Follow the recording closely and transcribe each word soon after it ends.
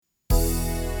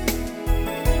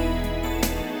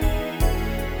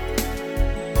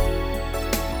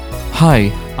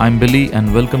Hi, I'm Billy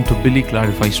and welcome to Billy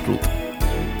Clarifies Truth.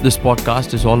 This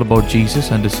podcast is all about Jesus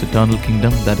and His eternal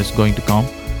kingdom that is going to come.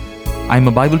 I'm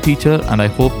a Bible teacher and I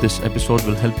hope this episode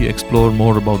will help you explore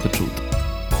more about the truth.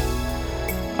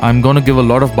 I'm going to give a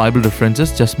lot of Bible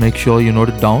references, just make sure you note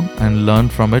it down and learn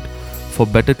from it for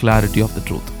better clarity of the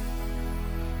truth.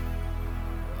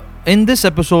 In this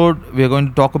episode, we are going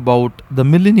to talk about the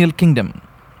millennial kingdom.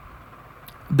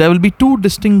 There will be two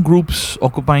distinct groups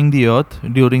occupying the earth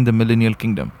during the millennial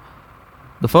kingdom.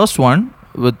 The first one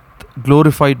with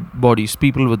glorified bodies,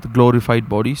 people with glorified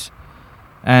bodies.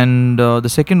 And the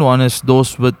second one is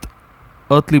those with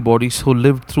earthly bodies who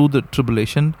lived through the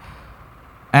tribulation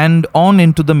and on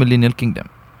into the millennial kingdom.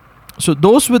 So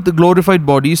those with the glorified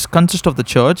bodies consist of the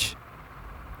church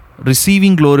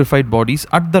receiving glorified bodies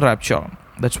at the rapture.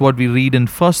 That's what we read in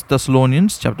 1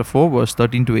 Thessalonians chapter 4 verse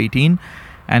 13 to 18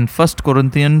 and 1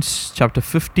 Corinthians chapter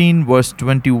 15 verse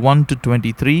 21 to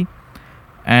 23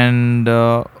 and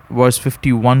verse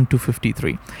 51 to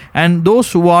 53. And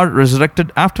those who are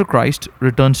resurrected after Christ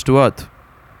returns to earth.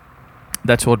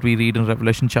 That's what we read in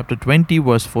Revelation chapter 20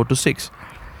 verse 4 to 6.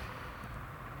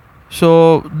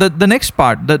 So the next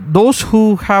part, that those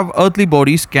who have earthly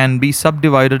bodies can be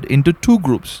subdivided into two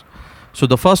groups. So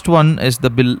the first one is the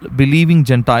believing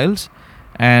Gentiles,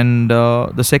 and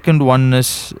the second one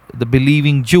is the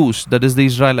believing Jews, that is the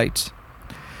Israelites.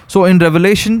 So in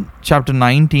Revelation chapter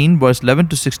 19 verse 11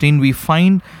 to 16, we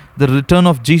find the return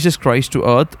of Jesus Christ to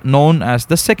earth known as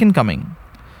the second coming.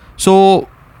 So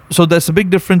there's a big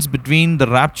difference between the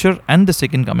rapture and the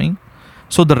second coming.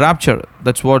 So the rapture,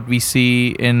 that's what we see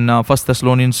in 1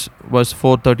 Thessalonians verse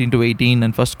 4, 13 to 18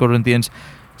 and 1 Corinthians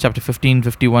chapter 15,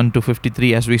 51 to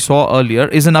 53, as we saw earlier,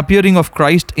 is an appearing of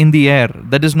Christ in the air.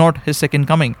 That is not His second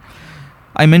coming.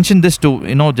 I mentioned this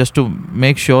just to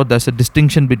make sure there's a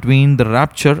distinction between the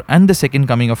rapture and the second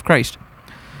coming of Christ.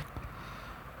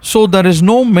 So there is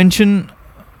no mention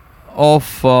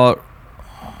of the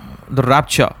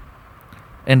rapture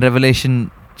in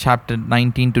Revelation chapter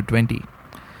 19 to 20.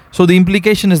 So the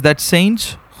implication is that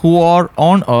saints who are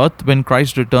on earth when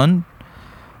Christ returns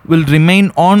will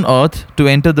remain on earth to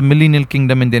enter the millennial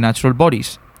kingdom in their natural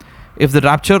bodies. If the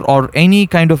rapture or any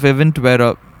kind of event where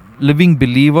a living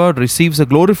believer receives a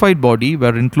glorified body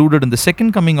were included in the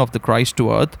second coming of the Christ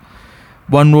to earth,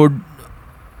 one would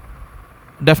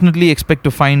definitely expect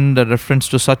to find a reference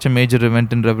to such a major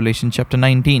event in Revelation chapter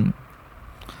 19.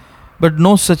 But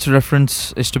no such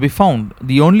reference is to be found.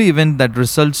 The only event that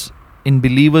results in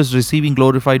believers receiving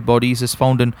glorified bodies is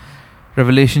found in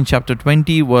Revelation chapter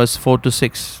 20 verse 4 to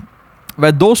 6,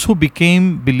 where those who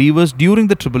became believers during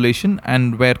the tribulation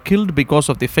and were killed because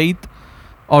of their faith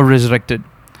are resurrected.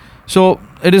 So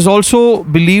it is also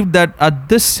believed that at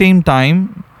this same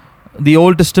time the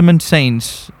Old Testament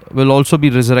saints will also be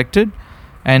resurrected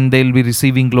and they'll be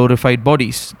receiving glorified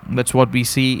bodies. That's what we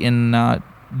see in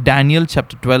Daniel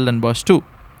chapter 12 and verse 2.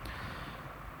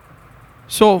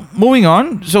 So moving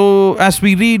on, so as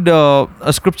we read a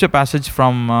scripture passage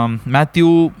from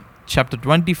Matthew chapter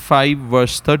 25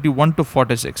 verse 31 to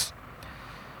 46.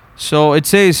 So it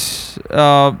says,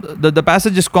 the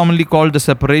passage is commonly called the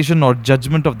separation or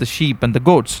judgment of the sheep and the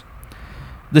goats.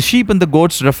 The sheep and the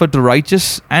goats refer to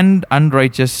righteous and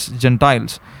unrighteous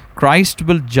Gentiles. Christ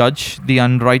will judge the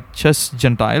unrighteous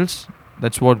Gentiles,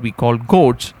 that's what we call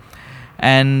goats,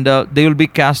 and they will be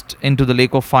cast into the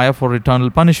lake of fire for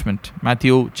eternal punishment.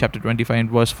 Matthew chapter 25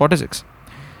 and verse 46.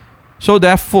 So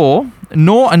therefore,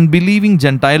 no unbelieving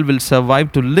Gentile will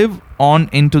survive to live on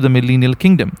into the millennial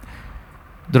kingdom.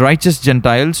 The righteous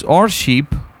Gentiles or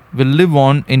sheep will live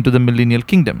on into the millennial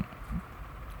kingdom.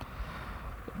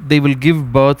 They will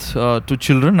give birth to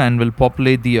children and will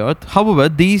populate the earth. However,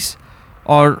 these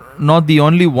are not the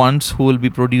only ones who will be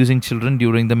producing children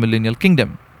during the millennial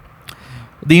kingdom.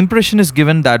 The impression is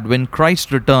given that when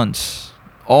Christ returns,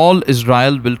 all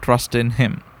Israel will trust in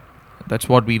Him. That's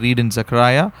what we read in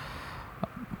Zechariah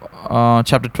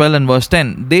chapter 12 and verse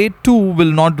 10. They too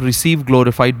will not receive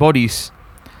glorified bodies,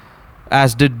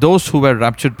 as did those who were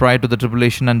raptured prior to the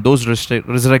tribulation and those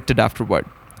resurrected afterward.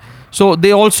 So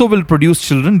they also will produce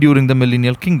children during the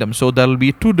millennial kingdom. So there will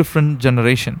be two different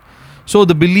generations. So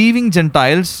the believing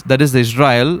Gentiles, that is the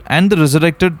Israel, and the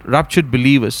resurrected, raptured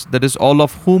believers, that is all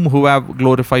of whom who have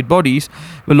glorified bodies,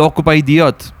 will occupy the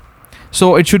earth.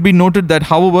 So it should be noted that,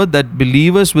 however, that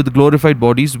believers with glorified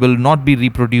bodies will not be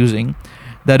reproducing.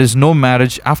 There is no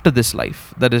marriage after this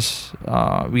life. That is,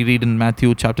 we read in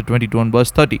Matthew chapter 22 and verse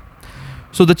 30.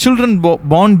 So the children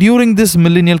born during this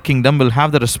millennial kingdom will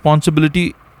have the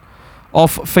responsibility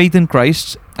of faith in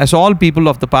Christ, as all people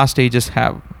of the past ages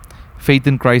have. Faith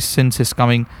in Christ since His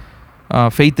coming,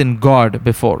 faith in God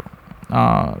before.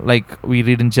 like we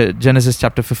read in Genesis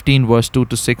chapter 15 verse 2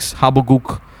 to 6,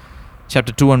 Habakkuk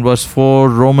chapter 2 and verse 4,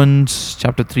 Romans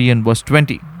chapter 3 and verse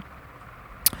 20.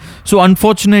 So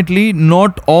unfortunately,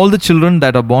 not all the children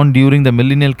that are born during the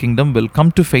millennial kingdom will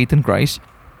come to faith in Christ.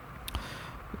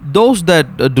 Those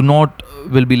that do not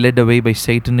will be led away by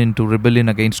Satan into rebellion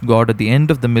against God at the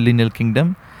end of the millennial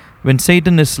kingdom, when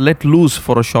Satan is let loose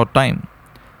for a short time.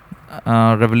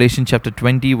 Revelation chapter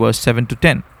 20 verse 7 to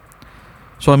 10.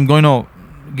 So I'm going to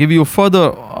give you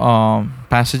further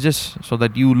passages so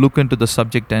that you look into the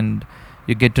subject and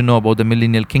you get to know about the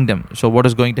millennial kingdom. So what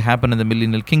is going to happen in the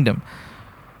millennial kingdom?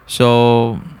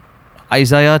 So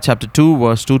Isaiah chapter 2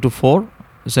 verse 2 to 4,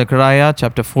 Zechariah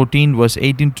chapter 14 verse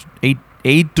 8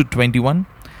 to 21,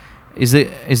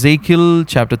 Ezekiel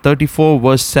chapter 34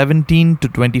 verse 17 to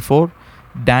 24,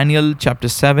 Daniel chapter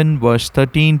 7 verse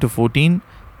 13 to 14,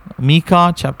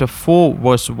 Micah chapter 4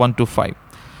 verse 1 to 5.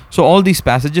 So all these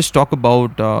passages talk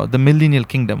about the millennial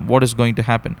kingdom, what is going to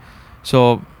happen.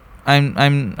 So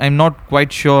I'm not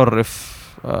quite sure if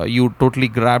you totally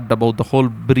grabbed about the whole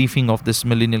briefing of this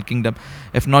millennial kingdom.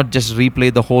 If not, just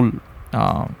replay the whole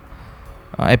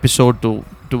episode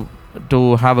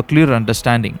to have a clear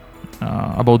understanding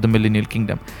about the millennial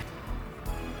kingdom.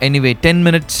 Anyway, 10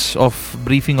 minutes of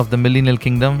briefing of the millennial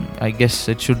kingdom, I guess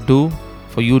it should do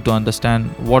for you to understand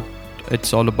what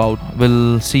it's all about.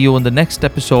 We'll see you in the next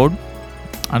episode.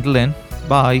 Until then,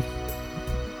 bye.